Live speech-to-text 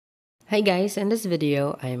Hi guys, in this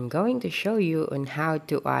video, I'm going to show you on how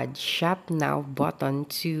to add Shop Now button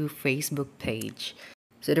to Facebook page.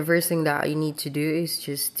 So the first thing that you need to do is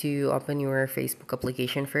just to open your Facebook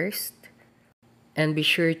application first. And be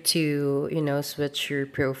sure to, switch your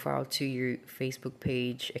profile to your Facebook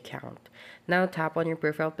page account. Now tap on your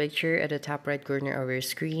profile picture at the top right corner of your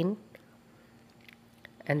screen.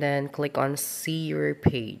 And then click on see your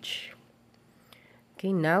page.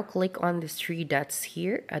 Okay, now click on the three dots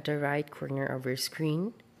here at the right corner of your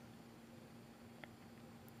screen.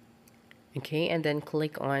 Okay, and then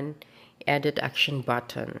click on edit action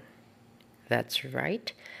button. That's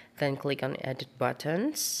right. Then click on edit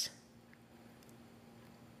buttons.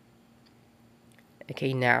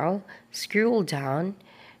 Okay, now scroll down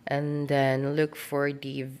and then look for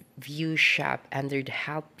the view shop under the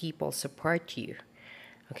help people support you.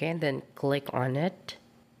 Okay, and then click on it.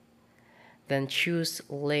 Then choose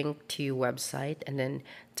link to website and then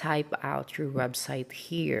type out your website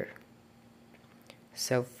here.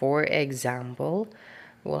 So for example,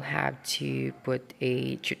 we'll have to put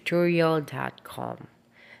a tutorial.com.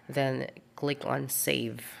 Then click on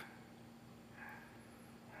save.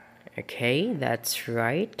 Okay, that's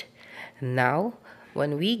right. Now,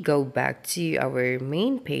 when we go back to our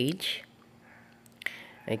main page,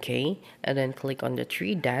 okay, and then click on the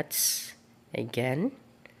three dots again,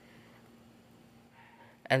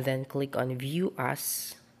 and then click on view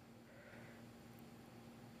us.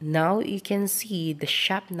 Now you can see the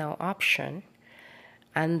shop now option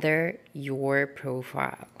under your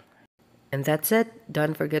profile. And that's it.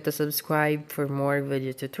 Don't forget to subscribe for more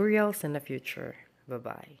video tutorials in the future. Bye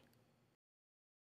bye.